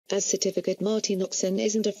As certificate Marti Noxon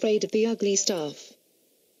isn't afraid of the ugly stuff.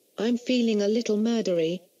 "I'm feeling a little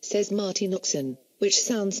murdery," says Marti Noxon, which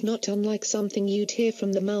sounds not unlike something you'd hear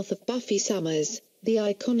from the mouth of Buffy Summers, the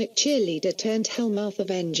iconic cheerleader turned Hellmouth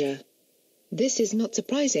Avenger. This is not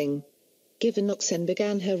surprising, given Noxon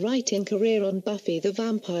began her writing career on Buffy the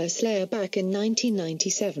Vampire Slayer back in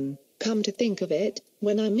 1997. Come to think of it,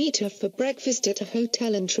 when I meet her for breakfast at a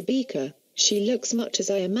hotel in Tribeca, she looks much as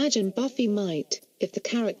I imagine Buffy might, if the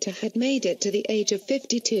character had made it to the age of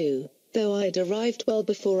 52. Though I'd arrived well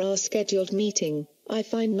before our scheduled meeting, I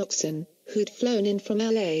find Noxon, who'd flown in from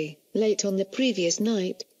LA, late on the previous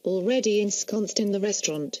night, already ensconced in the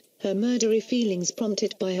restaurant, her murdery feelings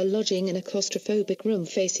prompted by her lodging in a claustrophobic room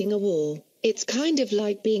facing a wall. "It's kind of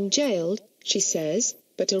like being jailed," she says,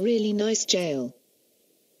 "but a really nice jail.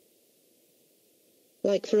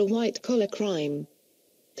 Like for a white-collar crime."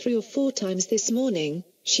 3 or 4 times this morning,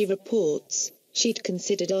 she reports, she'd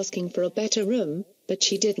considered asking for a better room, but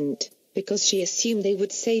she didn't, because she assumed they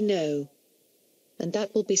would say no. "And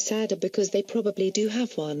that will be sadder because they probably do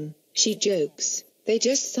have one," she jokes. "They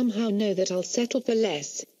just somehow know that I'll settle for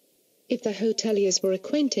less." If the hoteliers were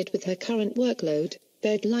acquainted with her current workload,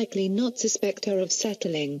 they'd likely not suspect her of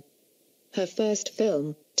settling. Her first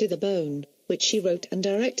film, To the Bone, which she wrote and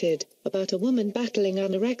directed, about a woman battling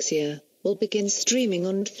anorexia, will begin streaming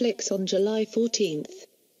on Netflix on July 14th.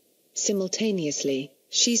 Simultaneously,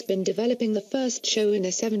 she's been developing the first show in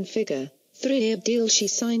a 7-figure, 3-year deal she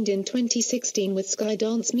signed in 2016 with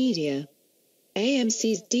Skydance Media.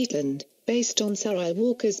 AMC's Dietland, based on Sarai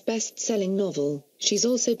Walker's best-selling novel. She's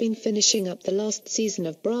also been finishing up the last season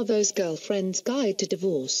of Bravo's Girlfriend's Guide to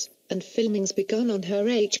Divorce, and filming's begun on her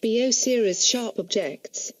HBO series Sharp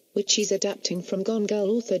Objects, which she's adapting from Gone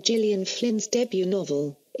Girl author Gillian Flynn's debut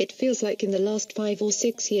novel. "It feels like in the last 5 or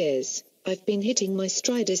 6 years, I've been hitting my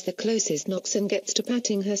stride," is the closest Noxon gets to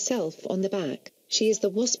patting herself on the back. She has the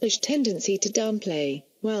waspish tendency to downplay,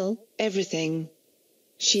 well, everything.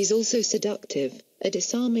 She's also seductive, a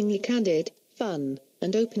disarmingly candid, fun,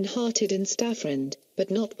 and open-hearted and staff friend,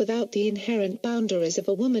 but not without the inherent boundaries of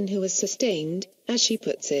a woman who has sustained, as she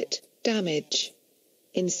puts it, damage.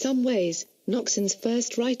 In some ways, Noxon's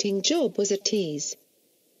first writing job was a tease.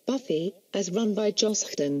 Buffy, as run by Joss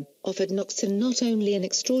Whedon, offered Noxon not only an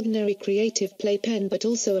extraordinary creative playpen but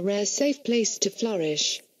also a rare safe place to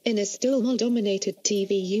flourish. In a still male-dominated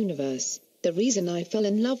TV universe, the reason I fell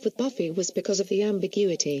in love with Buffy was because of the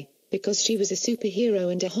ambiguity, because she was a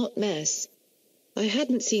superhero and a hot mess. "I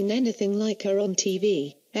hadn't seen anything like her on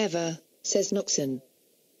TV, ever," says Noxon.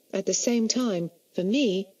 At the same time, for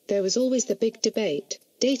me, there was always the big debate,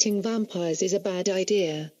 dating vampires is a bad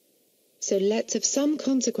idea. So let's have some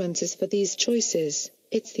consequences for these choices,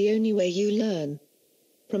 it's the only way you learn.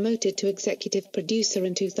 Promoted to executive producer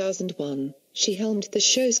in 2001, she helmed the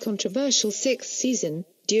show's controversial 6th season,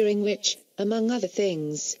 during which, among other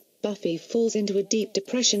things, Buffy falls into a deep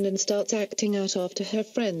depression and starts acting out after her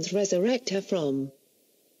friends resurrect her from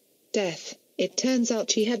death. It turns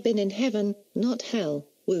out she had been in heaven, not hell.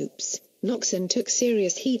 Whoops. Noxon took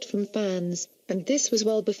serious heat from fans, and this was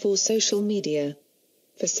well before social media.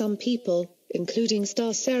 For some people, including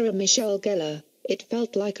star Sarah Michelle Gellar, it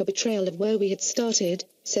felt like a betrayal of where we had started,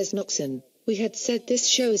 says Noxon. "We had said this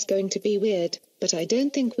show is going to be weird, but I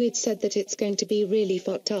don't think we'd said that it's going to be really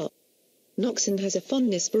fucked up." Noxon has a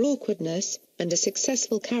fondness for awkwardness, and a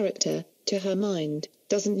successful character, to her mind,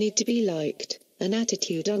 doesn't need to be liked, an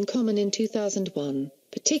attitude uncommon in 2001,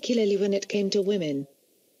 particularly when it came to women.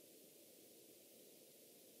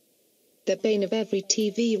 "The bane of every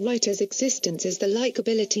TV writer's existence is the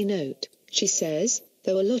likability note," she says,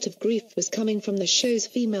 though a lot of grief was coming from the show's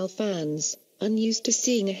female fans, unused to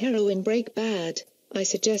seeing a heroine break bad. I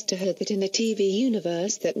suggest to her that in a TV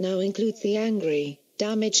universe that now includes the angry,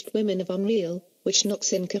 damaged women of Unreal, which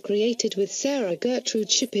Noxon co-created with Sarah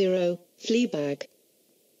Gertrude Shapiro, Fleabag,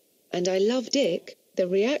 and I Love Dick, the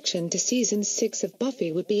reaction to season 6 of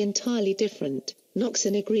Buffy would be entirely different.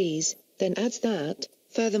 Noxon agrees, then adds that,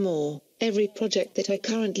 furthermore, every project that I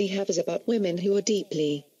currently have is about women who are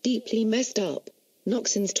deeply, deeply messed up.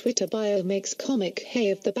 Noxon's Twitter bio makes comic hay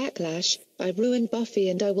of the backlash, "I ruined Buffy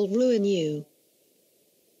and I will ruin you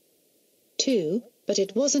too, but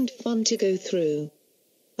it wasn't fun to go through.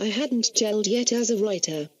 I hadn't gelled yet as a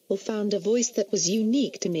writer, or found a voice that was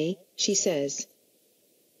unique to me," she says.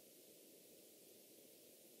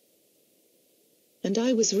 "And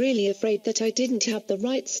I was really afraid that I didn't have the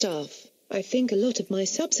right stuff. I think a lot of my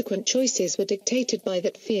subsequent choices were dictated by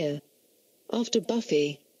that fear." After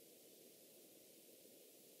Buffy,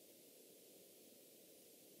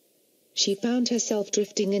 she found herself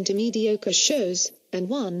drifting into mediocre shows, and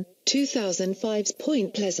 2005's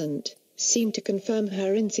Point Pleasant, seemed to confirm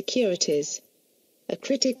her insecurities. A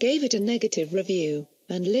critic gave it a negative review,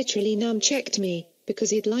 and literally checked me, because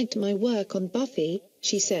he'd liked my work on Buffy,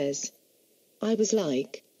 she says. I was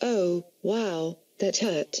like, oh, wow, that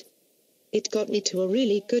hurt. It got me to a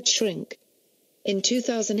really good shrink. In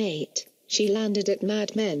 2008, she landed at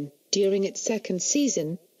Mad Men, during its second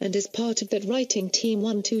season, and as part of that writing team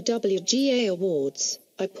won 2 WGA awards.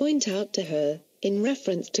 I point out to her, in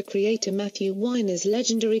reference to creator Matthew Weiner's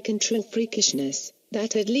legendary control freakishness,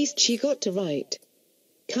 that at least she got to write.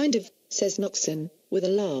 Kind of, says Noxon, with a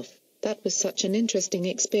laugh, that was such an interesting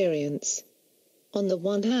experience. On the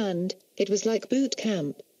one hand, it was like boot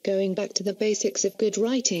camp, going back to the basics of good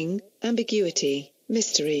writing, ambiguity,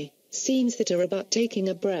 mystery, scenes that are about taking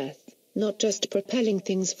a breath, not just propelling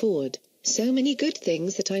things forward, so many good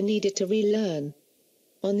things that I needed to relearn.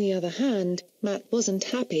 On the other hand, Matt wasn't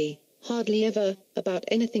happy, hardly ever, about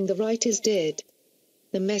anything the writers did.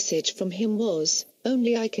 The message from him was,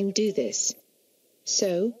 only I can do this.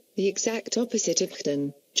 So, the exact opposite of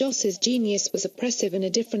Hden, Joss's genius was oppressive in a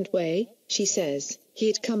different way, she says. He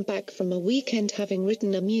had come back from a weekend having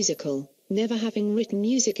written a musical, never having written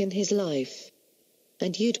music in his life.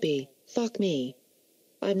 And you'd be, fuck me.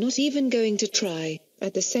 I'm not even going to try.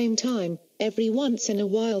 At the same time, every once in a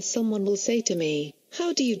while someone will say to me,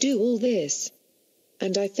 how do you do all this?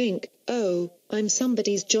 And I think, oh, I'm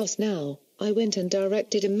somebody's Joss now. I went and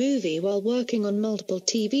directed a movie while working on multiple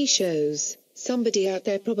TV shows. Somebody out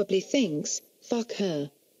there probably thinks, fuck her.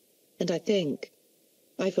 And I think,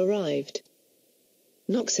 I've arrived.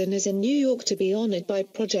 Noxon is in New York to be honored by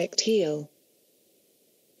Project Heal,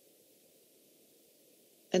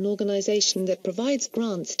 an organization that provides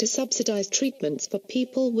grants to subsidize treatments for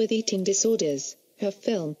people with eating disorders. Her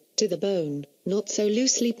film, To the Bone, not so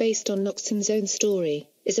loosely based on Noxon's own story,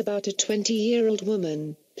 is about a 20-year-old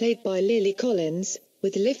woman, played by Lily Collins,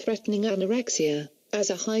 with life-threatening anorexia, as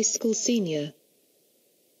a high school senior.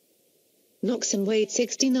 Noxon weighed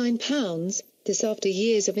 69 pounds, this after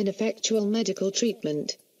years of ineffectual medical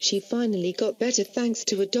treatment. She finally got better thanks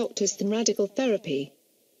to a doctor's radical therapy,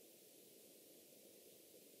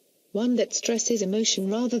 one that stresses emotion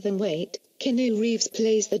rather than weight. Keanu Reeves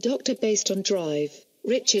plays the doctor based on Drive.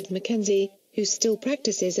 Richard Mackenzie, who still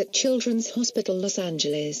practices at Children's Hospital Los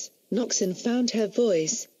Angeles. Noxon found her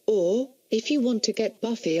voice, or, if you want to get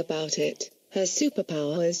Buffy about it, her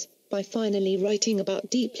superpowers, by finally writing about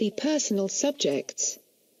deeply personal subjects.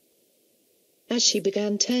 As she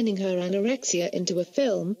began turning her anorexia into a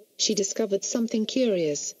film, she discovered something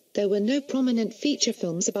curious. There were no prominent feature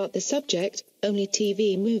films about the subject, only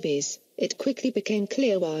TV movies. It quickly became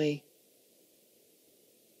clear why.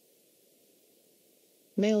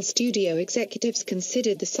 Male studio executives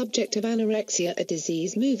considered the subject of anorexia a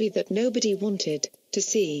disease movie that nobody wanted to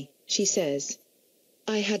see, she says.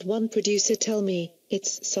 I had one producer tell me,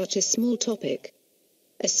 it's such a small topic.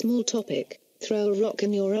 A small topic, throw a rock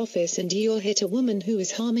in your office and you'll hit a woman who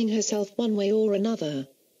is harming herself one way or another.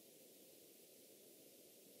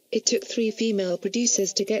 It took 3 female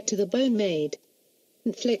producers to get To the Bone made.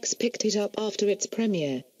 Netflix picked it up after its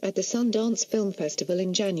premiere, at the Sundance Film Festival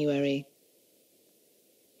in January.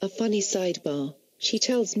 A funny sidebar, she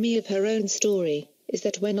tells me of her own story, is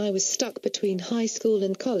that when I was stuck between high school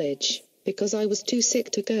and college, because I was too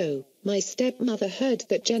sick to go, my stepmother heard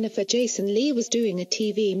that Jennifer Jason Leigh was doing a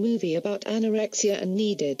TV movie about anorexia and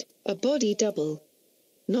needed a body double.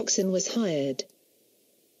 Noxon was hired.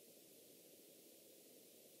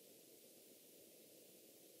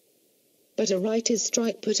 But a writer's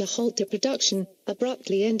strike put a halt to production,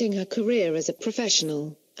 abruptly ending her career as a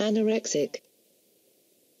professional anorexic.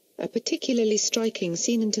 A particularly striking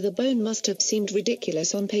scene in To the Bone must have seemed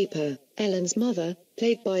ridiculous on paper. Ellen's mother,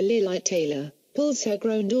 played by Lily Taylor, pulls her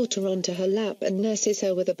grown daughter onto her lap and nurses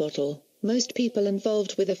her with a bottle. Most people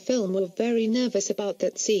involved with the film were very nervous about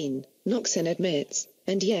that scene, Noxon admits,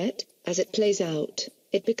 and yet, as it plays out,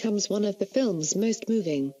 it becomes one of the film's most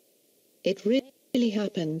moving. It really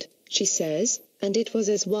happened, she says, and it was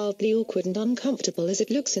as wildly awkward and uncomfortable as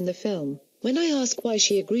it looks in the film. When I ask why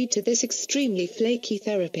she agreed to this extremely flaky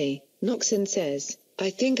therapy, Noxon says, I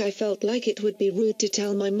think I felt like it would be rude to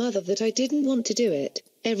tell my mother that I didn't want to do it.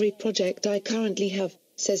 Every project I currently have,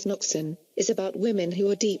 says Noxon, is about women who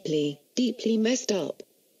are deeply messed up.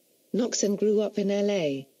 Noxon grew up in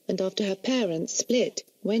LA, and after her parents split,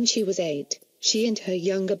 when she was 8, she and her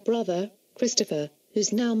younger brother, Christopher,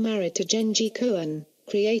 who's now married to Jenji Cohen,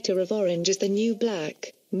 creator of Orange is the New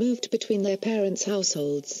Black, moved between their parents'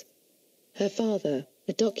 households. Her father,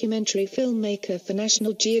 a documentary filmmaker for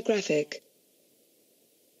National Geographic,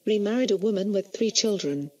 remarried a woman with 3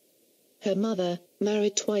 children. Her mother,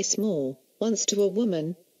 married twice more, once to a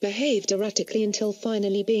woman, behaved erratically until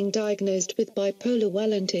finally being diagnosed with bipolar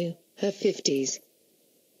well into her 50s.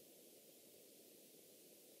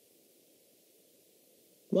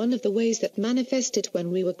 One of the ways that manifested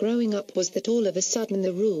when we were growing up was that all of a sudden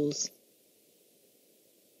the rules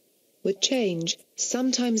would change,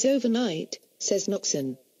 sometimes overnight, says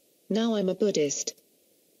Noxon. Now I'm a Buddhist.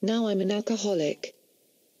 Now I'm an alcoholic.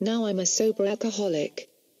 Now I'm a sober alcoholic.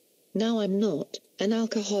 Now I'm not an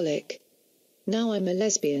alcoholic. Now I'm a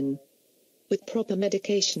lesbian. With proper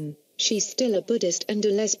medication, she's still a Buddhist and a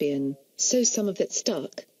lesbian, so some of it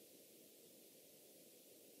stuck.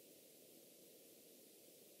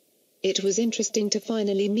 It was interesting to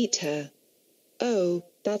finally meet her. Oh,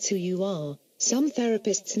 that's who you are. Some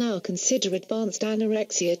therapists now consider advanced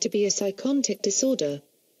anorexia to be a psychotic disorder,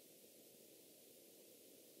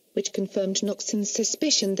 which confirmed Noxon's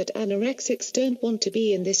suspicion that anorexics don't want to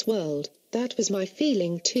be in this world. That was my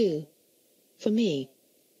feeling too. For me.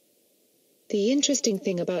 The interesting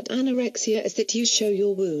thing about anorexia is that you show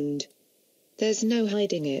your wound. There's no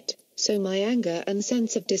hiding it, so my anger and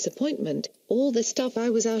sense of disappointment, all the stuff I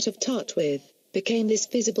was out of touch with, became this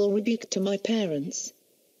visible rebuke to my parents.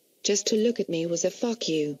 Just to look at me was a fuck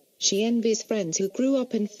you. She envies friends who grew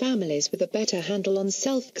up in families with a better handle on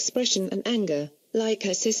self-expression and anger, like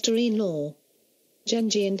her sister-in-law.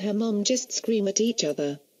 Genji and her mom just scream at each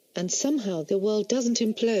other, and somehow the world doesn't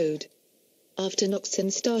implode. After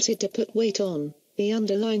Noxon started to put weight on, the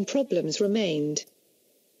underlying problems remained.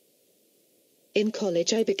 In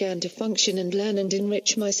college I began to function and learn and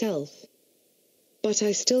enrich myself. But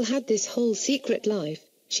I still had this whole secret life,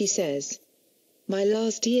 she says. My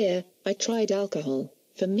last year, I tried alcohol.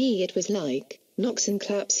 For me it was like, Noxon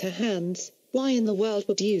claps her hands, why in the world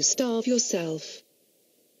would you starve yourself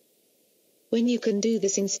when you can do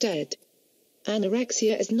this instead?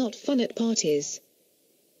 Anorexia is not fun at parties.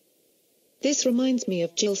 This reminds me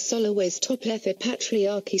of Jill Soloway's Top Ether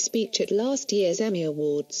Patriarchy speech at last year's Emmy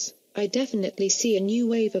Awards. I definitely see a new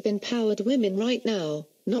wave of empowered women right now,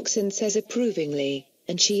 Noxon says approvingly,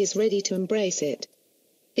 and she is ready to embrace it.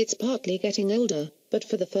 It's partly getting older, but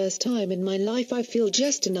for the first time in my life I feel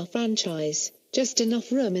just enough franchise, just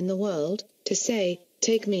enough room in the world, to say,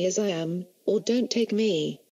 take me as I am, or don't take me.